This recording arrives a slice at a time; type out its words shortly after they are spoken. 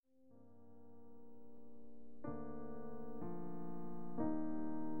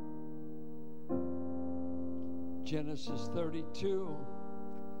Genesis 32,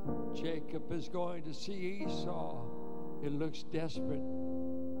 Jacob is going to see Esau. It looks desperate,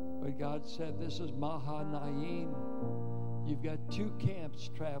 but God said, this is Mahanaim. You've got two camps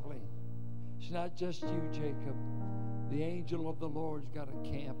traveling. It's not just you, Jacob. The angel of the Lord's got a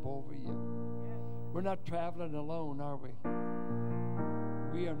camp over you. We're not traveling alone, are we?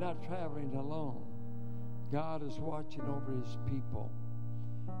 We are not traveling alone. God is watching over his people.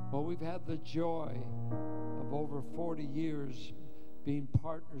 Well, we've had the joy of over 40 years being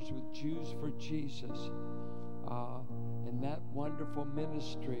partners with Jews for Jesus. And that wonderful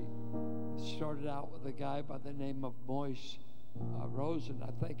ministry started out with a guy by the name of Moise Rosen.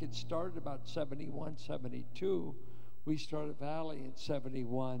 I think it started about 71, 72. We started Valley in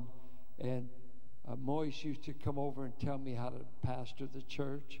 71. And Moise used to come over and tell me how to pastor the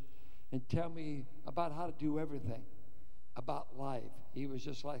church and tell me about how to do everything about life. He was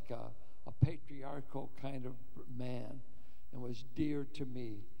just like a patriarchal kind of man and was dear to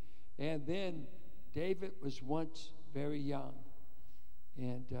me. And then David was once very young,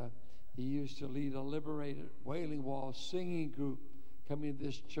 and he used to lead a Liberated Wailing Wall singing group coming to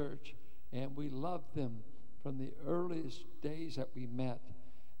this church, and we loved them from the earliest days that we met.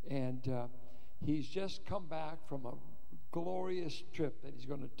 And he's just come back from a glorious trip that he's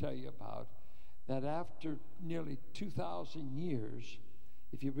going to tell you about, that after nearly 2,000 years,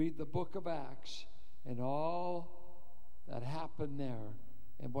 if you read the book of Acts and all that happened there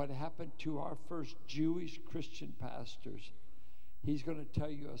and what happened to our first Jewish Christian pastors, he's going to tell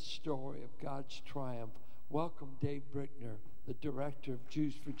you a story of God's triumph. Welcome, Dave Brickner, the director of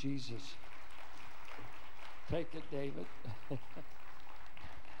Jews for Jesus. Take it, David.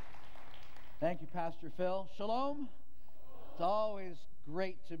 Thank you, Pastor Phil. Shalom. It's always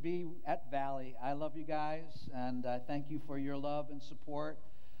great to be at Valley. I love you guys, and thank you for your love and support.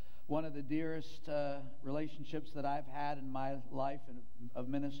 One of the dearest relationships that I've had in my life and of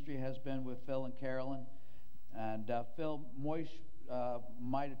ministry has been with Phil and Carolyn. And Phil, Moish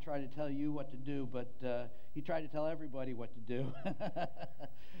might have tried to tell you what to do, but he tried to tell everybody what to do.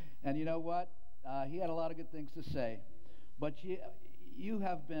 And you know what? He had a lot of good things to say. But you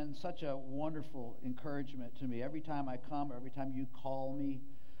have been such a wonderful encouragement to me. Every time I come, every time you call me,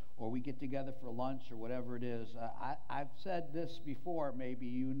 or we get together for lunch or whatever it is, I've said this before, maybe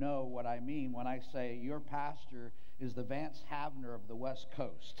you know what I mean when I say your pastor is the Vance Havner of the West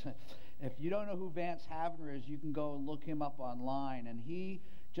Coast. If you don't know who Vance Havner is, you can go and look him up online. And he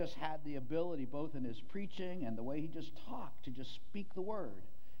just had the ability, both in his preaching and the way he just talked, to just speak the word.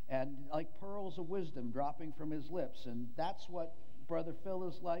 And like pearls of wisdom dropping from his lips. And that's what Brother Phil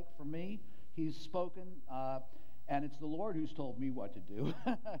is like for me. He's spoken, and it's the Lord who's told me what to do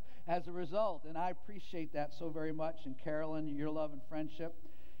as a result. And I appreciate that so very much. And Carolyn, your love and friendship.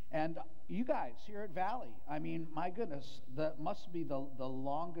 And you guys here at Valley, I mean, my goodness, that must be the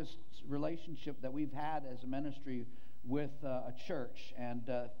longest relationship that we've had as a ministry with a church. And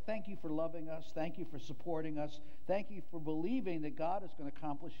thank you for loving us. Thank you for supporting us. Thank you for believing that God is going to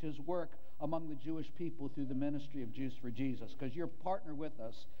accomplish his work among the Jewish people through the ministry of Jews for Jesus, because you're a partner with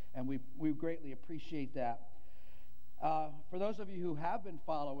us, and we greatly appreciate that. For those of you who have been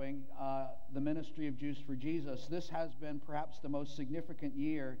following the ministry of Jews for Jesus, this has been perhaps the most significant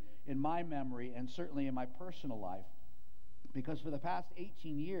year in my memory and certainly in my personal life, because for the past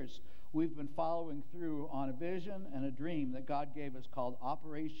 18 years, we've been following through on a vision and a dream that God gave us called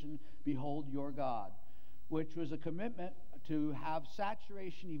Operation Behold Your God, which was a commitment to have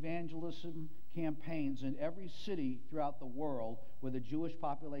saturation evangelism campaigns in every city throughout the world with a Jewish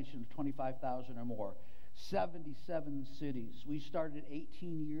population of 25,000 or more. 77 cities. We started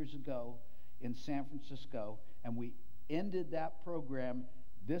 18 years ago in San Francisco, and we ended that program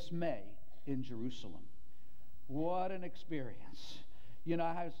this May in Jerusalem. What an experience. You know,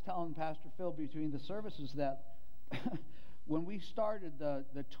 I was telling Pastor Phil between the services that when we started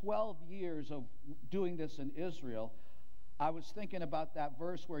the 12 years of doing this in Israel, I was thinking about that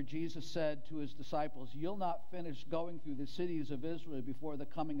verse where Jesus said to his disciples, "You'll not finish going through the cities of Israel before the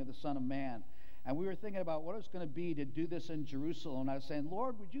coming of the Son of Man." And we were thinking about what it's going to be to do this in Jerusalem. And I was saying,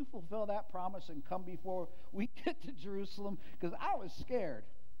 Lord, would you fulfill that promise and come before we get to Jerusalem? Because I was scared.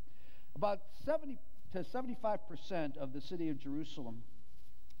 About 70 to 75% of the city of Jerusalem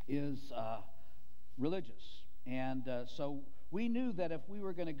is religious. And so we knew that if we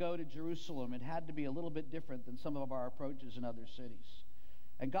were going to go to Jerusalem, it had to be a little bit different than some of our approaches in other cities.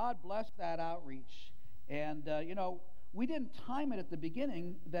 And God blessed that outreach. And, we didn't time it at the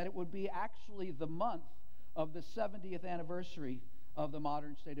beginning that it would be actually the month of the 70th anniversary of the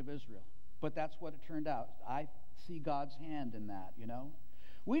modern state of Israel. but that's what it turned out. I see God's hand in that, you know.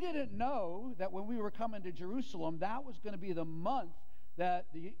 We didn't know that when we were coming to Jerusalem, that was going to be the month that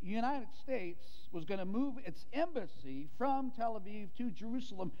the United States was going to move its embassy from Tel Aviv to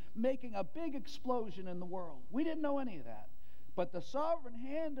Jerusalem, making a big explosion in the world. We didn't know any of that. But the sovereign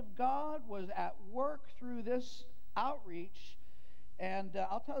hand of God was at work through this outreach, and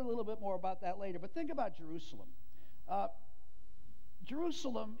I'll tell you a little bit more about that later. But think about Jerusalem.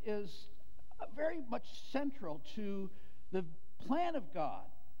 Jerusalem is very much central to the plan of God.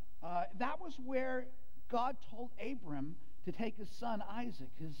 That was where God told Abram to take his son Isaac,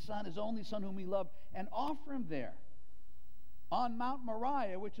 his only son whom he loved, and offer him there on Mount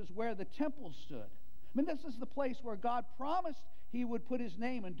Moriah, which is where the temple stood. I mean, this is the place where God promised he would put his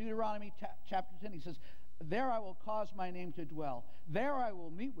name in Deuteronomy chapter 10. He says, there I will cause my name to dwell. There I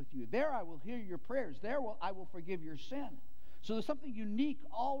will meet with you. There I will hear your prayers. I will forgive your sin. So there's something unique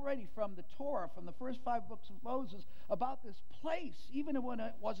already from the Torah, from the first 5 books of Moses, about this place, even when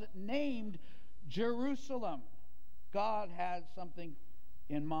it wasn't named Jerusalem. God had something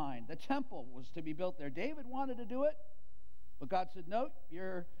in mind. The temple was to be built there. David wanted to do it, but God said, no,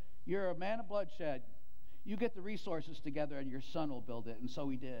 you're a man of bloodshed. You get the resources together and your son will build it. And so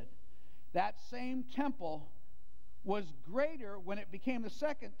he did. That same temple was greater when it became the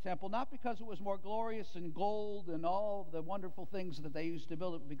second temple, not because it was more glorious in gold and all the wonderful things that they used to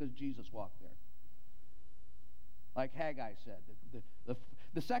build it, but because Jesus walked there. Like Haggai said,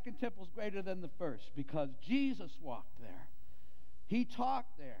 the second temple is greater than the first because Jesus walked there. He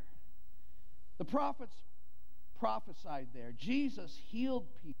talked there. The prophets prophesied there. Jesus healed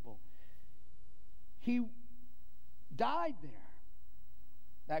people. He died there.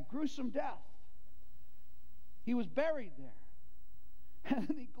 That gruesome death. He was buried there. And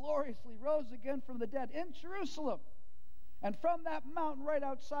then he gloriously rose again from the dead in Jerusalem. And from that mountain right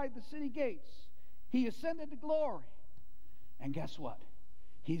outside the city gates, he ascended to glory. And guess what?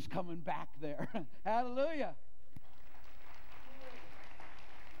 He's coming back there. Hallelujah.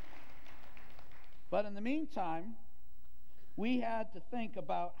 But in the meantime, we had to think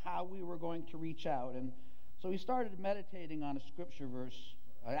about how we were going to reach out. And so we started meditating on a scripture verse,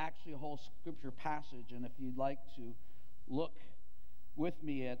 actually a whole scripture passage. And if you'd like to look with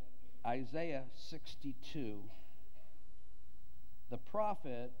me at Isaiah 62, the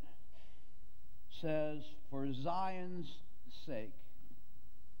prophet says, for Zion's sake,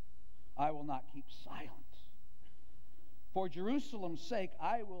 I will not keep silent. For Jerusalem's sake,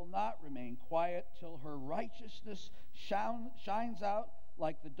 I will not remain quiet till her righteousness shines out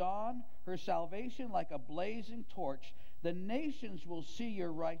like the dawn, her salvation like a blazing torch. The nations will see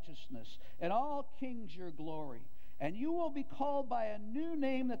your righteousness, and all kings your glory. And you will be called by a new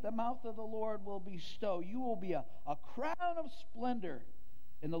name that the mouth of the Lord will bestow. You will be a crown of splendor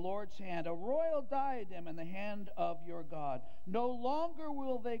in the Lord's hand, a royal diadem in the hand of your God. No longer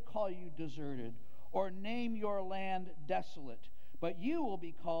will they call you deserted or name your land desolate, but you will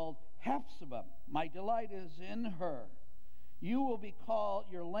be called Hephzibah. My delight is in her. Your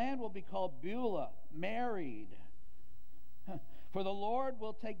land will be called Beulah, married. For the Lord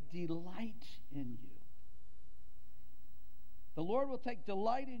will take delight in you. The Lord will take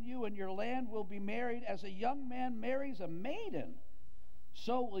delight in you, and your land will be married as a young man marries a maiden.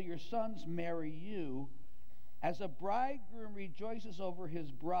 So will your sons marry you. As a bridegroom rejoices over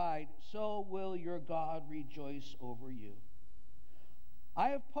his bride, so will your God rejoice over you. I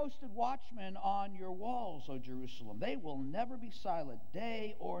have posted watchmen on your walls, O Jerusalem. They will never be silent,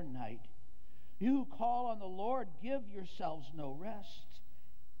 day or night. You who call on the Lord, give yourselves no rest,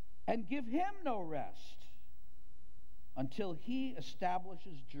 and give him no rest, until he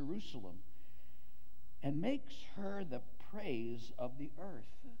establishes Jerusalem and makes her the praise of the earth.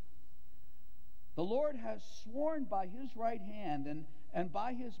 The Lord has sworn by his right hand and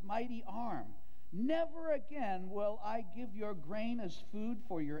by his mighty arm, never again will I give your grain as food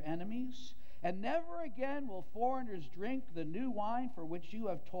for your enemies, and never again will foreigners drink the new wine for which you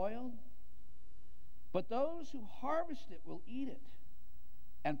have toiled. But those who harvest it will eat it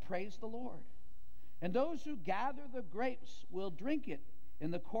and praise the Lord. And those who gather the grapes will drink it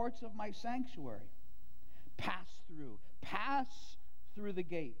in the courts of my sanctuary. Pass through the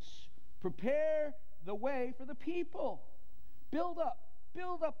gates. Prepare the way for the people. Build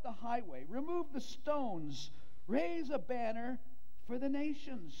up the highway. Remove the stones. Raise a banner for the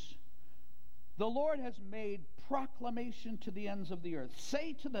nations. The Lord has made proclamation to the ends of the earth.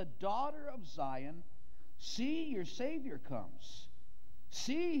 Say to the daughter of Zion, see, your Savior comes.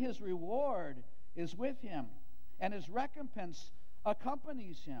 See, his reward is with him, and his recompense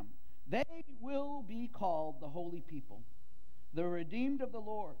accompanies him. They will be called the holy people, the redeemed of the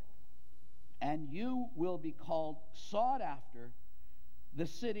Lord. and you will be called sought after, the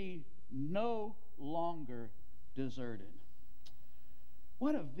city no longer deserted.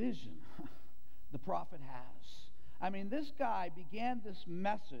 What a vision the prophet has. I mean, this guy began this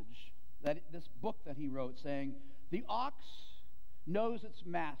message, this book that he wrote, saying, the ox knows its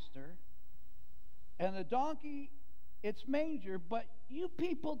master, and the donkey its manger, but you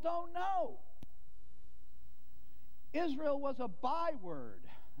people don't know. Israel was a byword.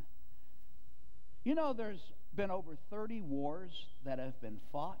 You know, there's been over 30 wars that have been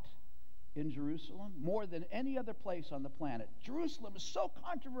fought in Jerusalem, more than any other place on the planet. Jerusalem is so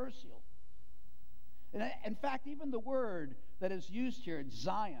controversial. And in fact, even the word that is used here,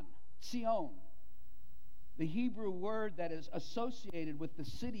 Zion, Zion, the Hebrew word that is associated with the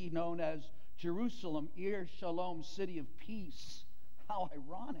city known as Jerusalem, Ir Shalom, city of peace. How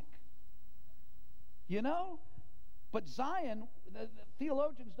ironic. You know? But Zion, the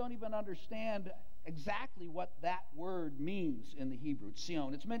theologians don't even understand exactly what that word means in the Hebrew,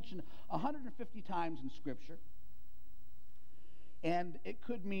 Zion. It's mentioned 150 times in Scripture. And it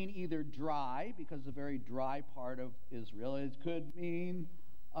could mean either dry, because the very dry part of Israel. It could mean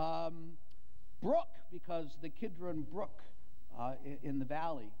brook, because the Kidron Brook in the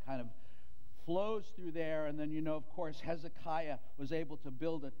valley kind of flows through there. And then, you know, of course, Hezekiah was able to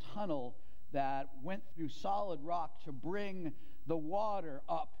build a tunnel that went through solid rock to bring the water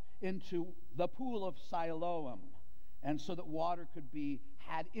up into the pool of Siloam, and so that water could be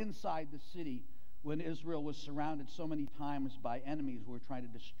had inside the city when Israel was surrounded so many times by enemies who were trying to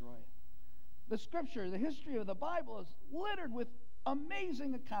destroy it. The Scripture, the history of the Bible, is littered with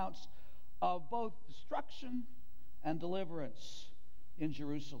amazing accounts of both destruction and deliverance in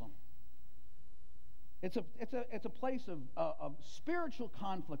Jerusalem. It's a place of spiritual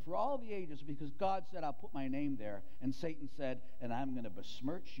conflict for all the ages, because God said, I'll put my name there. And Satan said, and I'm going to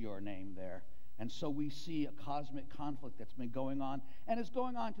besmirch your name there. And so we see a cosmic conflict that's been going on, and is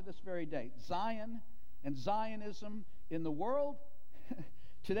going on to this very day. Zion and Zionism in the world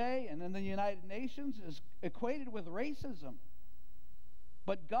today and in the United Nations is equated with racism.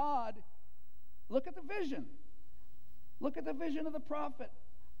 But God, look at the vision. Look at the vision of the prophet.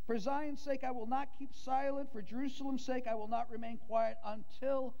 For Zion's sake I will not keep silent. For Jerusalem's sake I will not remain quiet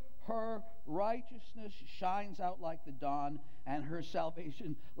until her righteousness shines out like the dawn and her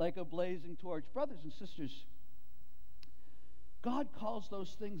salvation like a blazing torch. Brothers and sisters, God calls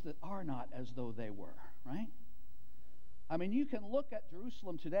those things that are not as though they were, right? I mean, you can look at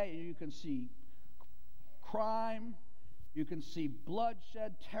Jerusalem today and you can see crime, you can see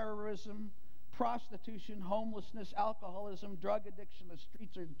bloodshed, terrorism, prostitution, homelessness, alcoholism, drug addiction. The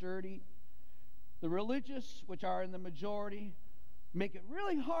streets are dirty. The religious, which are in the majority, make it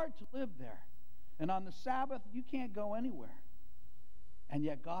really hard to live there. And on the Sabbath, you can't go anywhere. And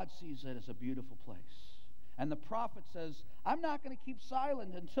yet God sees it as a beautiful place. And the prophet says, I'm not going to keep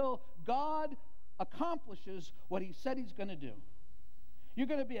silent until God accomplishes what he said he's going to do. You're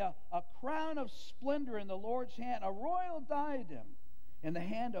going to be a crown of splendor in the Lord's hand, a royal diadem in the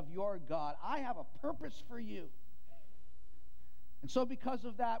hand of your God. I have a purpose for you. And so because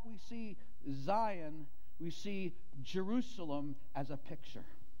of that, we see Zion, we see Jerusalem as a picture.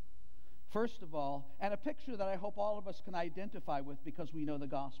 First of all, and a picture that I hope all of us can identify with because we know the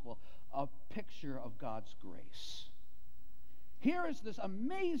gospel, a picture of God's grace. Here is this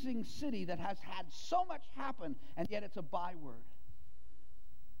amazing city that has had so much happen, and yet it's a byword.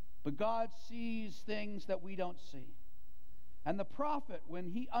 But God sees things that we don't see. And the prophet, when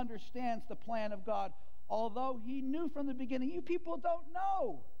he understands the plan of God, although he knew from the beginning, you people don't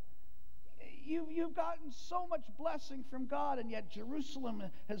know. You've gotten so much blessing from God, and yet Jerusalem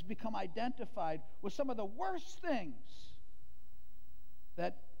has become identified with some of the worst things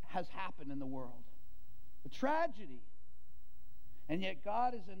that has happened in the world. A tragedy. And yet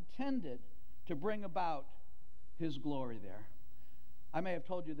God is intended to bring about his glory there. I may have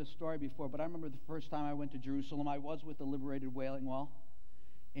told you this story before, but I remember the first time I went to Jerusalem. I was with the Liberated Wailing Wall,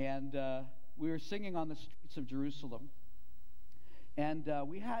 and we were singing on the streets of Jerusalem. And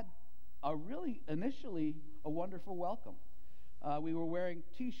we had initially a wonderful welcome. We were wearing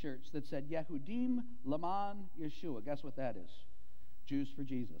T-shirts that said, Yehudim Laman Yeshua. Guess what that is? Jews for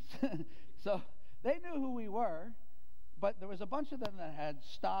Jesus. So they knew who we were, but there was a bunch of them that had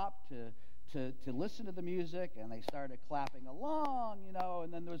stopped to listen to the music, and they started clapping along,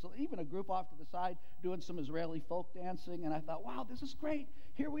 and then there was even a group off to the side doing some Israeli folk dancing, and I thought, wow, this is great.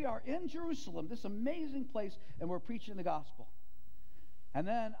 Here we are in Jerusalem, this amazing place, and we're preaching the gospel. And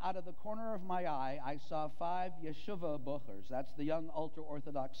then out of the corner of my eye, I saw 5 yeshiva bochers. That's the young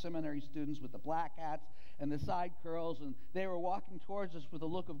ultra-Orthodox seminary students with the black hats and the side curls, and they were walking towards us with a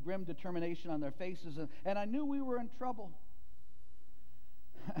look of grim determination on their faces, and I knew we were in trouble.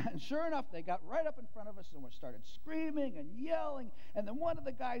 And sure enough, they got right up in front of us and started screaming and yelling, and then one of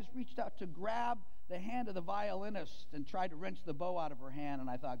the guys reached out to grab the hand of the violinist and tried to wrench the bow out of her hand, and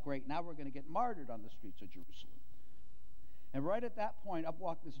I thought, great, now we're going to get martyred on the streets of Jerusalem. And right at that point, up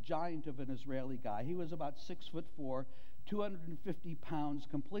walked this giant of an Israeli guy. He was about 6'4", 250 pounds,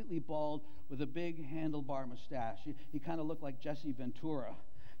 completely bald, with a big handlebar mustache. He kind of looked like Jesse Ventura.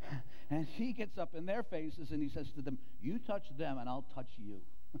 And he gets up in their faces and he says to them, "You touch them and I'll touch you."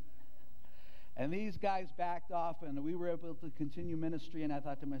 And these guys backed off, and we were able to continue ministry, and I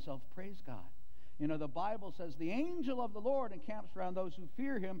thought to myself, praise God. You know, the Bible says the angel of the Lord encamps around those who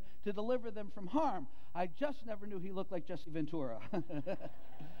fear him to deliver them from harm. I just never knew he looked like Jesse Ventura.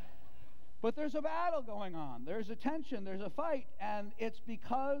 But there's a battle going on. There's a tension. There's a fight. And it's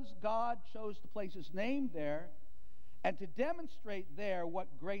because God chose to place his name there and to demonstrate there what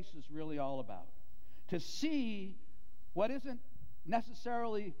grace is really all about. To see what isn't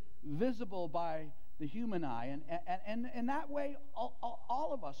necessarily visible by the human eye. And in that way, all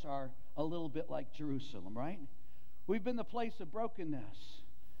of us are a little bit like Jerusalem, right? We've been the place of brokenness.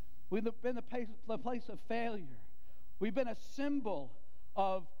 We've been the place of failure. We've been a symbol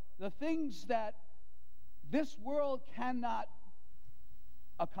of the things that this world cannot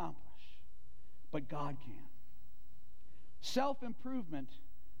accomplish, but God can. Self-improvement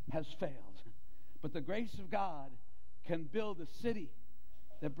has failed, but the grace of God can build a city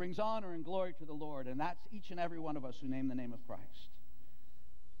that brings honor and glory to the Lord, and that's each and every one of us who name the name of Christ.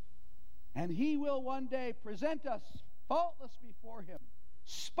 And he will one day present us faultless before him,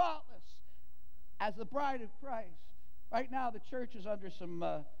 spotless as the bride of Christ. Right now, the church is under some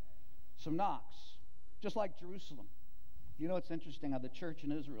knocks, just like Jerusalem. You know, it's interesting how the church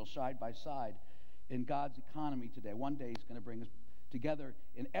and Israel side by side in God's economy today. One day he's going to bring us together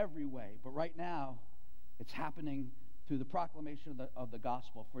in every way, but right now it's happening through the proclamation of the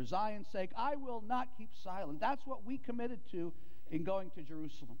gospel. For Zion's sake, I will not keep silent. That's what we committed to in going to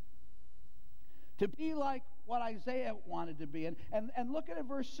Jerusalem. To be like what Isaiah wanted to be. And look at it,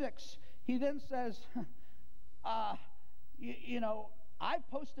 verse 6. He then says, you know, I've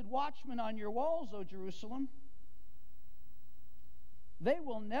posted watchmen on your walls, O Jerusalem. They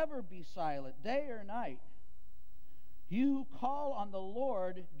will never be silent, day or night. You who call on the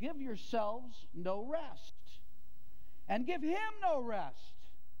Lord, give yourselves no rest. And give him no rest.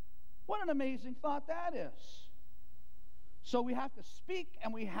 What an amazing thought that is. So we have to speak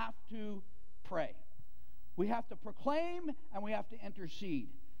and we have to pray. We have to proclaim and we have to intercede.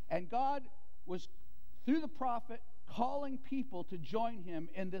 And God was, through the prophet, calling people to join him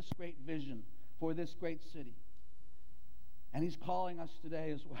in this great vision for this great city. And he's calling us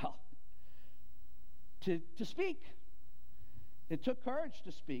today as well to speak. It took courage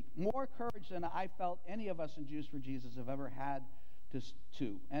to speak, more courage than I felt any of us in Jews for Jesus have ever had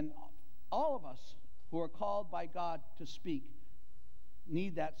to. And all of us who are called by God to speak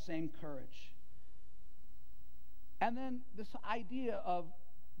need that same courage. And then this idea of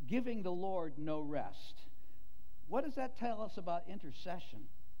giving the Lord no rest. What does that tell us about intercession?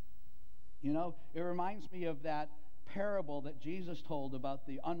 You know, it reminds me of that parable that Jesus told about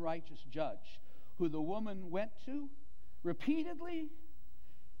the unrighteous judge who the woman went to repeatedly,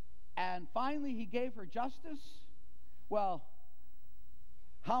 and finally he gave her justice. Well,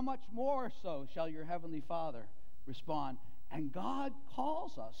 how much more so shall your heavenly Father respond? And God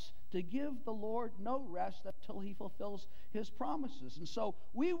calls us to give the Lord no rest until he fulfills his promises. And so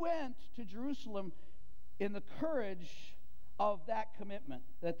we went to Jerusalem in the courage of that commitment,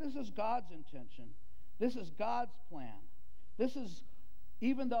 that this is God's intention, this is God's plan, this is,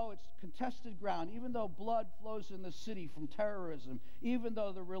 even though it's contested ground, even though blood flows in the city from terrorism, even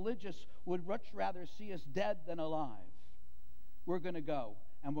though the religious would much rather see us dead than alive, we're going to go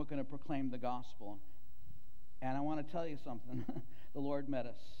and we're going to proclaim the gospel. And I want to tell you something. The Lord met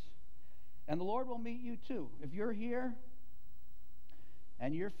us. And the Lord will meet you too. If you're here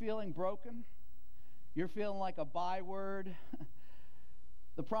and you're feeling broken, you're feeling like a byword,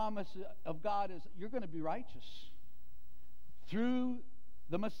 the promise of God is you're going to be righteous through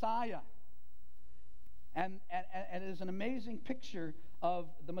the Messiah. And it is an amazing picture of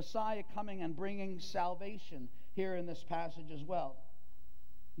the Messiah coming and bringing salvation here in this passage as well.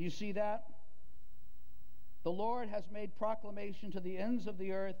 You see that? The Lord has made proclamation to the ends of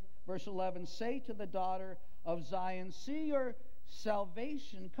the earth. Verse 11, say to the daughter of Zion, see, your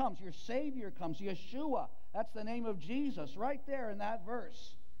salvation comes, your Savior comes, Yeshua. That's the name of Jesus right there in that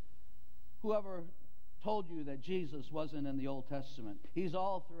verse. Whoever told you that Jesus wasn't in the Old Testament? He's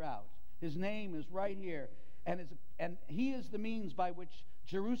all throughout. His name is right here. And He is the means by which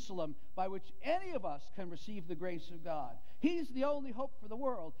Jerusalem, by which any of us can receive the grace of God. He's the only hope for the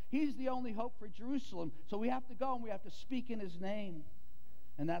world. He's the only hope for Jerusalem. So we have to go and we have to speak in His name.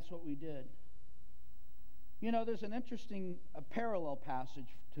 And that's what we did. You know, there's an interesting parallel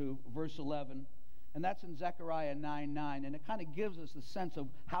passage to verse 11, and that's in Zechariah 9:9, and it kind of gives us the sense of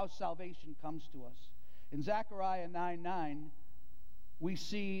how salvation comes to us. In Zechariah 9:9, we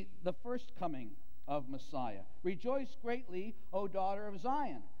see the first coming of Messiah. Rejoice greatly, O daughter of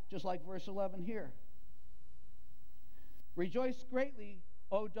Zion, just like verse 11 here. Rejoice greatly,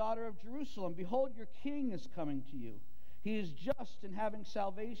 O daughter of Jerusalem. Behold, your king is coming to you. He is just and having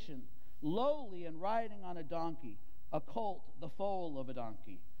salvation, lowly and riding on a donkey, a colt, the foal of a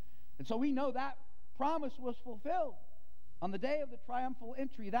donkey. And so we know that promise was fulfilled. On the day of the triumphal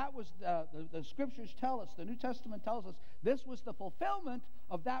entry, that was the scriptures tell us, the New Testament tells us, this was the fulfillment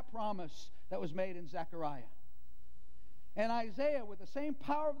of that promise that was made in Zechariah. And Isaiah, with the same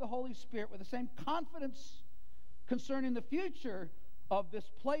power of the Holy Spirit, with the same confidence concerning the future of this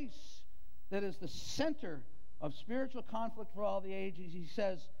place that is the center of spiritual conflict for all the ages, he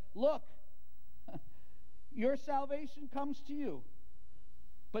says, look, your salvation comes to you.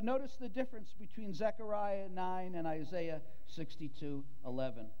 But notice the difference between Zechariah 9 and Isaiah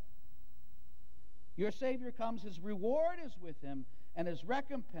 62:11. Your Savior comes, His reward is with Him, and His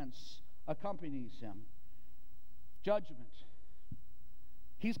recompense accompanies Him. Judgment.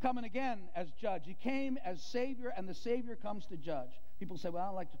 He's coming again as judge. He came as Savior, and the Savior comes to judge. People say, well, I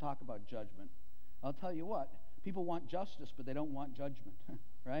don't like to talk about judgment. I'll tell you what. People want justice, but they don't want judgment,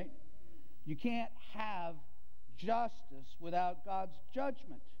 right? You can't have justice without God's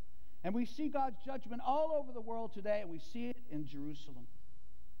judgment. And we see God's judgment all over the world today, and we see it in Jerusalem.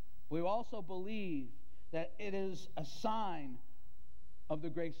 We also believe that it is a sign of the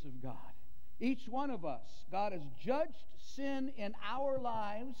grace of God. Each one of us, God has judged sin in our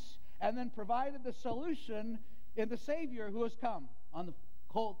lives and then provided the solution in the Savior who has come on the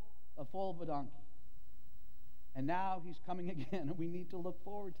colt, a foal of a donkey. And now He's coming again, and we need to look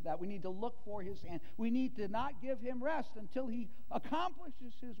forward to that. We need to look for His hand. We need to not give Him rest until He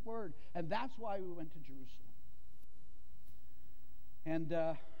accomplishes His word. And that's why we went to Jerusalem. And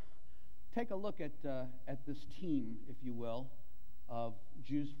take a look at this team, if you will, of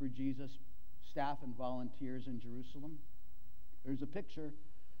Jews for Jesus staff and volunteers in Jerusalem. There's a picture.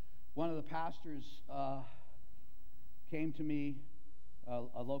 One of the pastors came to me,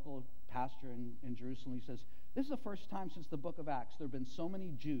 a local pastor in Jerusalem. He says, this is the first time since the book of Acts there have been so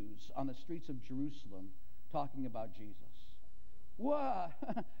many Jews on the streets of Jerusalem talking about Jesus. What?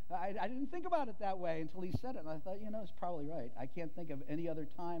 I didn't think about it that way until he said it, and I thought, it's probably right. I can't think of any other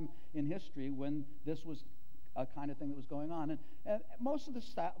time in history when this was a kind of thing that was going on. And most of the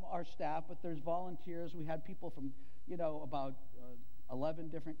staff, our staff, but there's volunteers. We had people from, about 11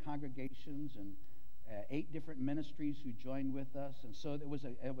 different congregations and 8 different ministries who joined with us. And so it was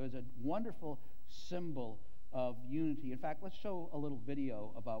a wonderful symbol of unity. In fact, let's show a little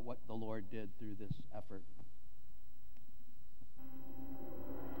video about what the Lord did through this effort.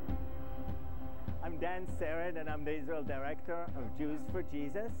 I'm Dan Serrett, and I'm the Israel Director of Jews for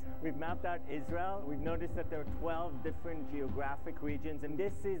Jesus. We've mapped out Israel. We've noticed that there are 12 different geographic regions, and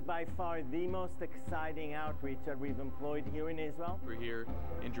this is by far the most exciting outreach that we've employed here in Israel. We're here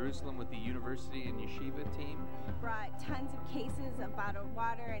in Jerusalem with the university and yeshiva team. Brought tons of cases of bottled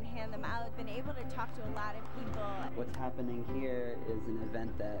water and hand them out. Been able to talk to a lot of people. What's happening here is an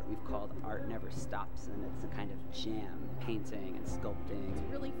event that we've called Art Never Stops, and it's a kind of jam, painting and sculpting.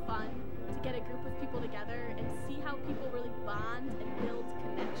 It's really fun to get a group of people together and see how people really bond and build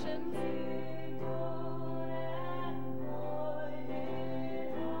connections.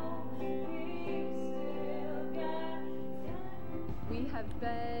 We have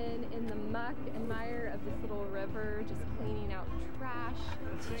been in the muck and mire of this little river, just cleaning out trash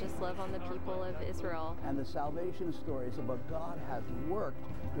to just love on the people of Israel. And the salvation stories of what God has worked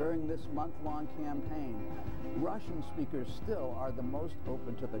during this month-long campaign. Russian speakers still are the most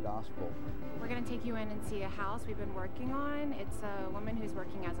open to the gospel. We're going to take you in and see a house we've been working on. It's a woman who's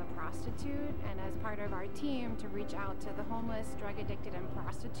working as a prostitute, and as part of our team to reach out to the homeless, drug addicted, and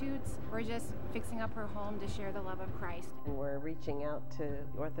prostitutes, we're just fixing up her home to share the love of Christ. We're reaching out to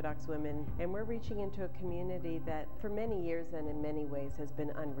Orthodox women, and we're reaching into a community that for many years and in many ways has been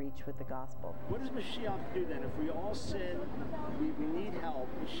unreached with the gospel. What does Mashiach do then? If we all sin, we need help.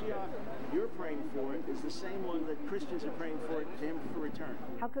 Mashiach, you're praying for it, is the same one that Christians are praying for him for return.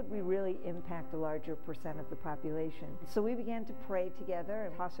 How could we really impact a larger percent of the population? So we began to pray together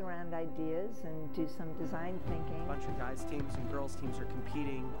and toss around ideas and do some design thinking. A bunch of guys teams and girls teams are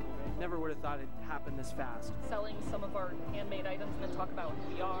competing. Never would have thought it'd happen this fast. Selling some of our handmade items and then talk about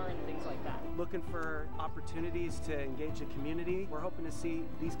who we are and things like that. Looking for opportunities to engage the community. We're hoping to see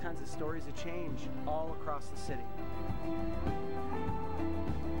these kinds of stories of change all across the city.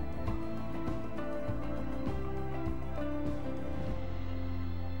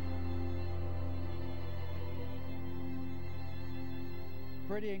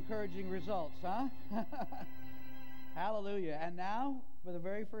 Pretty encouraging results, huh? Hallelujah. And now, for the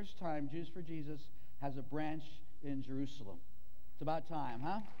very first time, Jews for Jesus has a branch in Jerusalem. It's about time,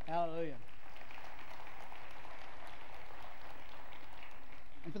 huh? Hallelujah.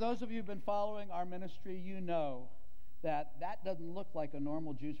 And for those of you who've been following our ministry, you know that that doesn't look like a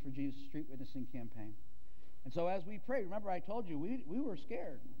normal Jews for Jesus street witnessing campaign. And so as we prayed, remember I told you, we were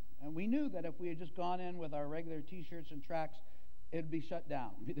scared. And we knew that if we had just gone in with our regular T-shirts and tracts, it'd be shut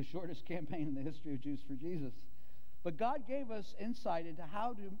down. It'd be the shortest campaign in the history of Jews for Jesus. But God gave us insight into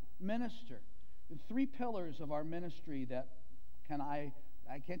how to minister. The 3 pillars of our ministry that I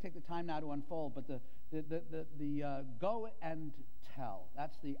can't take the time now to unfold, but the go and tell.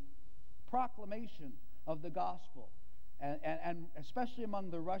 That's the proclamation of the gospel. And especially among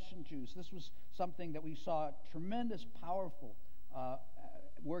the Russian Jews, this was something that we saw tremendous, powerful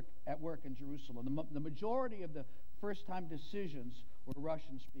work in Jerusalem. The majority of the first-time decisions were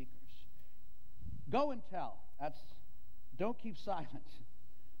Russian speakers. Go and tell. That's don't keep silent.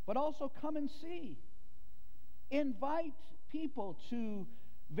 But also come and see. Invite people to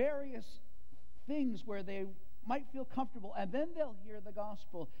various things where they might feel comfortable, and then they'll hear the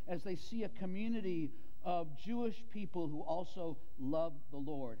gospel as they see a community of Jewish people who also love the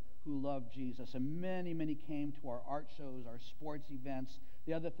Lord, who love Jesus. And many, many came to our art shows, our sports events,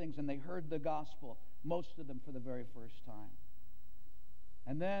 the other things, and they heard the gospel, most of them for the very first time.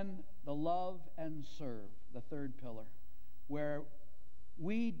 And then the love and serve, the 3rd pillar, where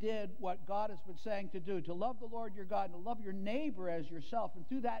we did what God has been saying to do, to love the Lord your God and to love your neighbor as yourself. And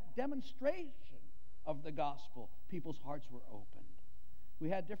through that demonstration of the gospel, people's hearts were opened. We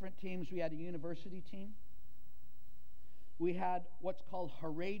had different teams. We had a university team. We had what's called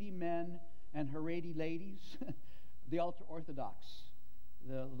Haredi men and Haredi ladies, the ultra-Orthodox,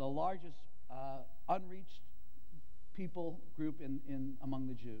 the largest unreached people group in among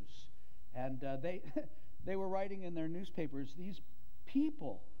the Jews. And they were writing in their newspapers, these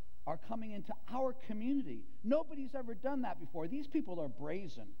people are coming into our community. Nobody's ever done that before. These people are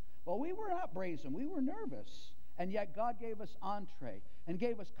brazen. Well, we were not brazen. We were nervous. And yet God gave us entree and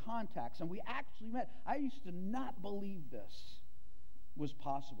gave us contacts. And we actually met. I used to not believe this was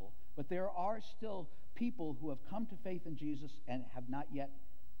possible. But there are still people who have come to faith in Jesus and have not yet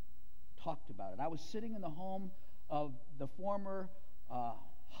talked about it. I was sitting in the home of the former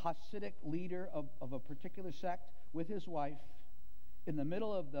Hasidic leader of a particular sect with his wife in the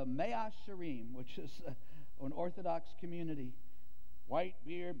middle of the Mea Shearim, which is an Orthodox community. White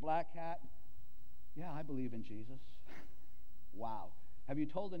beard, black hat. Yeah, I believe in Jesus. Wow. Have you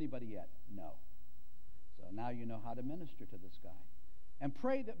told anybody yet? No. So now you know how to minister to this guy. And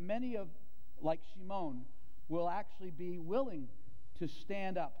pray that many of, like Shimon, will actually be willing to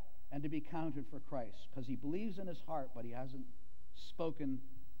stand up and to be counted for Christ, because he believes in his heart, but he hasn't spoken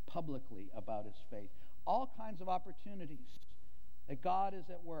publicly about his faith. All kinds of opportunities that God is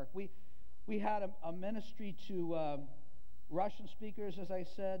at work. We had a ministry to Russian speakers, as I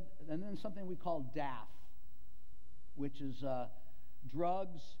said, and then something we call DAF, which is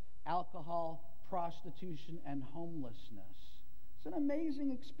drugs, alcohol, prostitution, and homelessness. It's an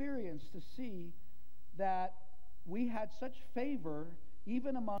amazing experience to see that we had such favor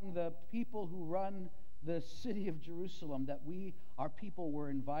even among the people who run the city of Jerusalem, that our people were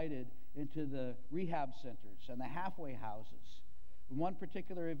invited into the rehab centers and the halfway houses. In one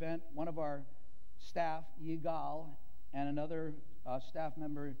particular event, one of our staff, Yigal, and another staff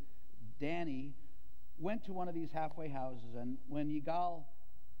member, Danny, went to one of these halfway houses, and when Yigal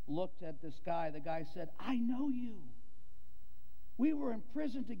looked at this guy, the guy said, "I know you. We were in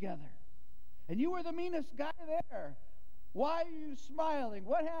prison together, and you were the meanest guy there. Why are you smiling?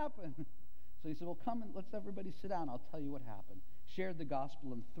 What happened?" So he said, "Well, come and let's everybody sit down. I'll tell you what happened." Shared the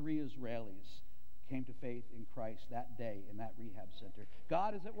gospel, and 3 Israelis came to faith in Christ that day in that rehab center.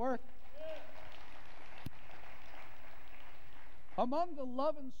 God is at work. Among the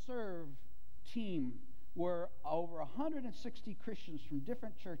Love and Serve team were over 160 Christians from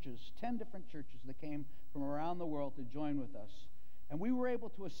different churches, 10 different churches that came from around the world to join with us. And we were able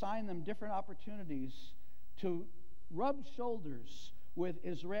to assign them different opportunities to rub shoulders with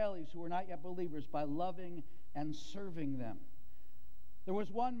Israelis who were not yet believers by loving and serving them. There was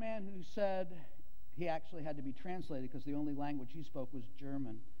one man who said, he actually had to be translated because the only language he spoke was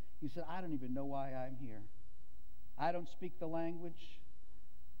German. He said, I don't even know why I'm here. I don't speak the language.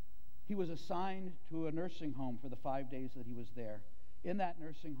 He was assigned to a nursing home for the 5 days that he was there. In that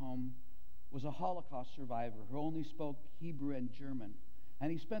nursing home was a Holocaust survivor who only spoke Hebrew and German.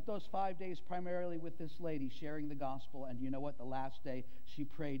 And he spent those 5 days primarily with this lady sharing the gospel. And you know what? The last day, she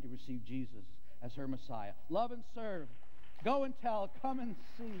prayed to receive Jesus as her Messiah. Love and serve. Go and tell. Come and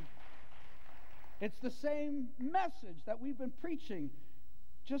see. It's the same message that we've been preaching,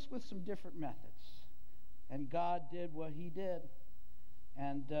 just with some different methods. And God did what he did.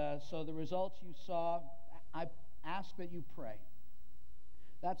 And so the results you saw, I ask that you pray.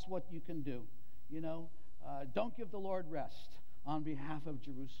 That's what you can do. You know, don't give the Lord rest on behalf of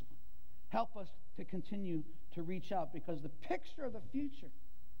Jerusalem. Help us to continue to reach out, because the picture of the future,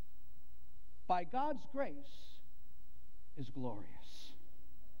 by God's grace, is glorious.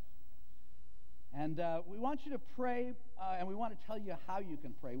 And we want you to pray, and we want to tell you how you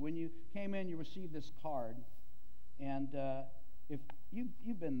can pray. When you came in, you received this card. And if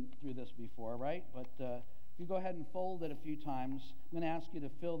you've been through this before, right? But if you go ahead and fold it a few times, I'm going to ask you to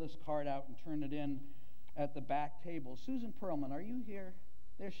fill this card out and turn it in at the back table. Susan Perlman, are you here?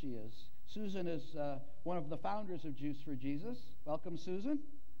 There she is. Susan is one of the founders of Jews for Jesus. Welcome, Susan.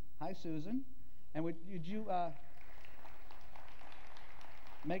 Hi, Susan. And would you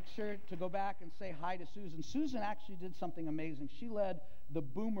make sure to go back and say hi to Susan. Susan actually did something amazing. She led the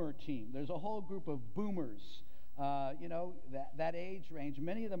boomer team. There's a whole group of boomers, that age range.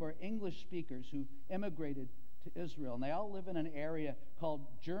 Many of them are English speakers who immigrated to Israel, and they all live in an area called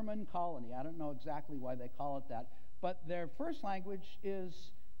German Colony. I don't know exactly why they call it that, but their first language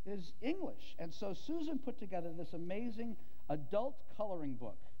is English. And so Susan put together this amazing adult coloring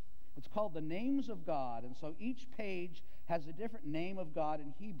book. It's called The Names of God, and so each page has a different name of God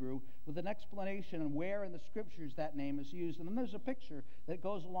in Hebrew with an explanation on where in the scriptures that name is used. And then there's a picture that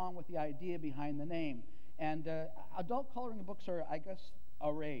goes along with the idea behind the name. And adult coloring books are, I guess,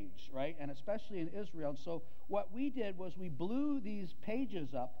 a rage, right? And especially in Israel. And so what we did was we blew these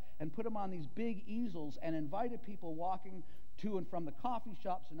pages up and put them on these big easels and invited people walking to and from the coffee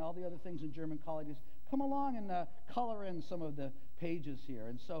shops and all the other things in German colleges, come along and color in some of the pages here.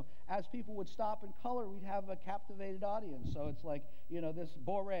 And so as people would stop and color, we'd have a captivated audience. So it's like, this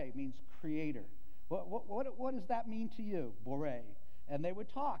Boré means creator. What does that mean to you, Boré? And they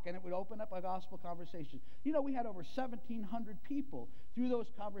would talk, and it would open up a gospel conversation. We had over 1,700 people through those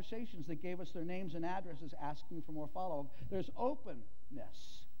conversations that gave us their names and addresses asking for more follow-up. There's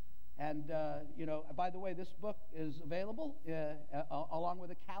openness. And, by the way, this book is available along with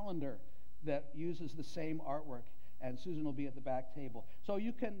a calendar that uses the same artwork. And Susan will be at the back table. So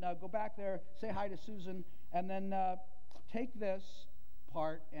you can go back there, say hi to Susan, and then take this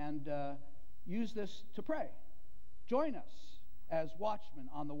part and use this to pray. Join us as watchmen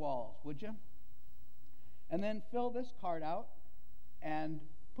on the walls, would you? And then fill this card out and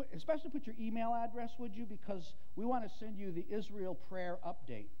especially put your email address, would you? Because we want to send you the Israel prayer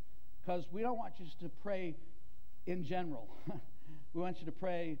update, because we don't want you to pray in general. We want you to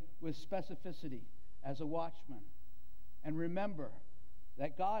pray with specificity as a watchman. And remember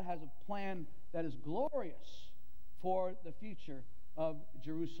that God has a plan that is glorious for the future of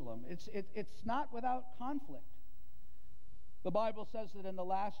Jerusalem. It's not without conflict. The Bible says that in the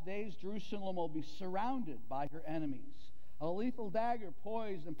last days, Jerusalem will be surrounded by her enemies, a lethal dagger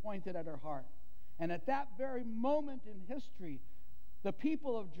poised and pointed at her heart. And at that very moment in history, the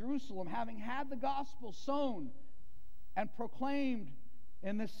people of Jerusalem, having had the gospel sown and proclaimed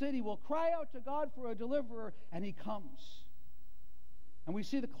in the city, will cry out to God for a deliverer, and he comes. And we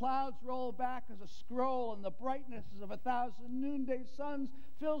see the clouds roll back as a scroll, and the brightness of 1,000 noonday suns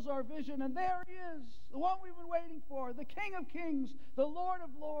fills our vision. And there he is, the one we've been waiting for, the King of Kings, the Lord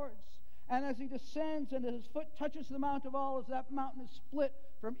of Lords. And as he descends and his foot touches the Mount of Olives, that mountain is split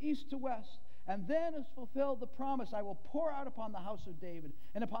from east to west. And then is fulfilled the promise, I will pour out upon the house of David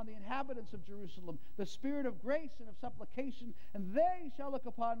and upon the inhabitants of Jerusalem the spirit of grace and of supplication, and they shall look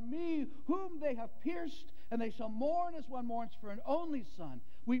upon me whom they have pierced, and they shall mourn as one mourns for an only son,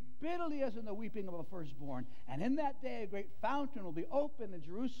 weep bitterly as in the weeping of a firstborn. And in that day a great fountain will be opened in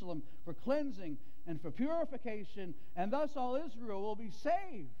Jerusalem for cleansing and for purification, and thus all Israel will be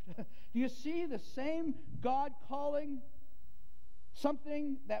saved. Do you see the same God calling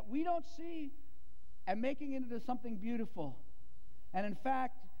something that we don't see and making it into something beautiful. And in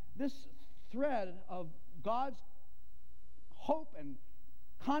fact, this thread of God's hope and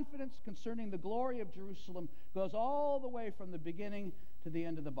confidence concerning the glory of Jerusalem goes all the way from the beginning to the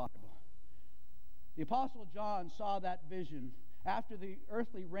end of the Bible. The Apostle John saw that vision after the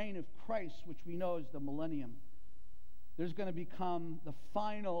earthly reign of Christ, which we know as the millennium. There's going to become the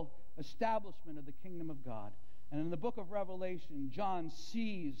final establishment of the kingdom of God. And in the book of Revelation, John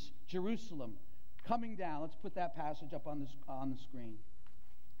sees Jerusalem coming down. Let's put that passage up on the screen.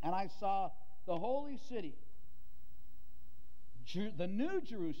 And I saw the holy city, the new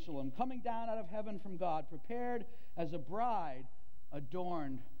Jerusalem, coming down out of heaven from God, prepared as a bride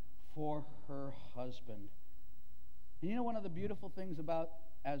adorned for her husband. And you know one of the beautiful things about,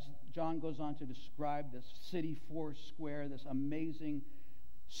 as John goes on to describe this city four square, this amazing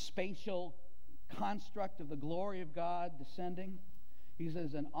spatial construct of the glory of God descending, he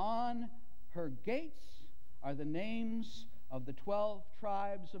says, and on her gates are the names of the 12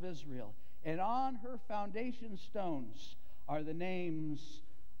 tribes of Israel, and on her foundation stones are the names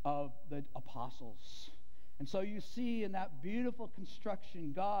of the apostles. And so you see in that beautiful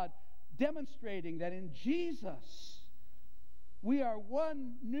construction, God demonstrating that in Jesus we are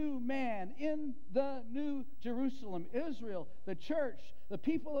one new man in the new Jerusalem, Israel, the church, the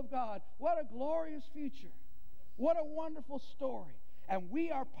people of God. What a glorious future. What a wonderful story. And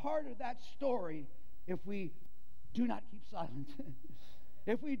we are part of that story if we do not keep silent.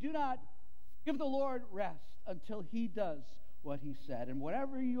 If we do not give the Lord rest until he does what he said. And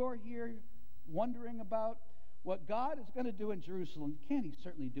whatever you're here wondering about what God is going to do in Jerusalem, can he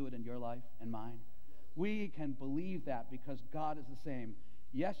certainly do it in your life and mine? We can believe that because God is the same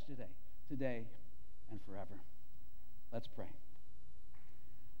yesterday, today, and forever. Let's pray.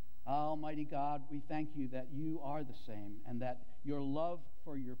 Almighty God, we thank you that you are the same and that your love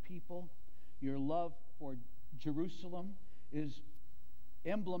for your people, your love for Jerusalem is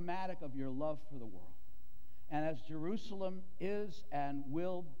emblematic of your love for the world. And as Jerusalem is and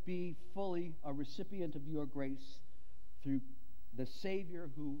will be fully a recipient of your grace through the Savior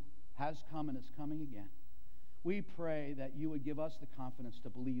who has come and is coming again, we pray that you would give us the confidence to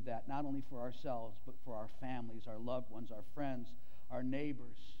believe that, not only for ourselves, but for our families, our loved ones, our friends, our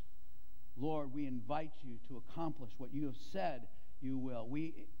neighbors. Lord, we invite you to accomplish what you have said you will.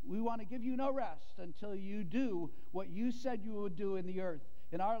 We want to give you no rest until you do what you said you would do in the earth,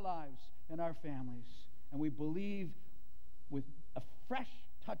 in our lives, in our families. And we believe with a fresh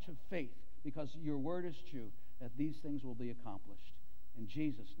touch of faith, because your word is true, that these things will be accomplished. In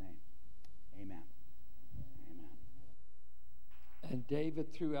Jesus' name, amen. Amen. And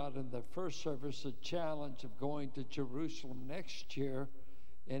David threw out in the first service a challenge of going to Jerusalem next year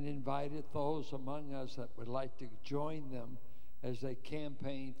and invited those among us that would like to join them as they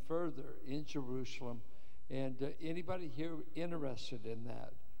campaign further in Jerusalem. And anybody here interested in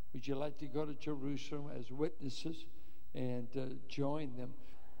that? Would you like to go to Jerusalem as witnesses and join them?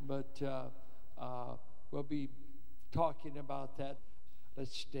 But we'll be talking about that.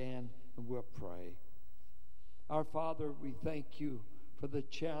 Let's stand and we'll pray. Our Father, we thank you for the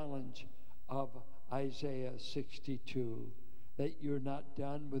challenge of Isaiah 62, that you're not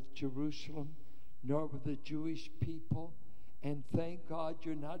done with Jerusalem, nor with the Jewish people. And thank God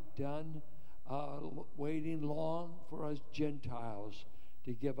you're not done waiting long for us Gentiles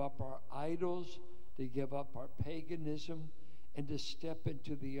to give up our idols, to give up our paganism, and to step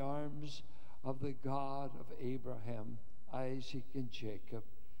into the arms of the God of Abraham, Isaac, and Jacob,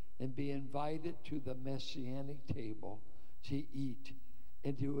 and be invited to the Messianic table to eat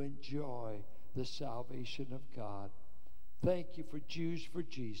and to enjoy the salvation of God. Thank you for Jews for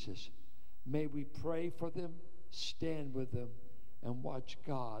Jesus. May we pray for them, stand with them, and watch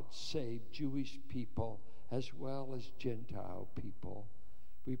God save Jewish people as well as Gentile people.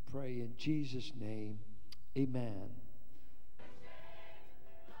 We pray in Jesus' name, amen.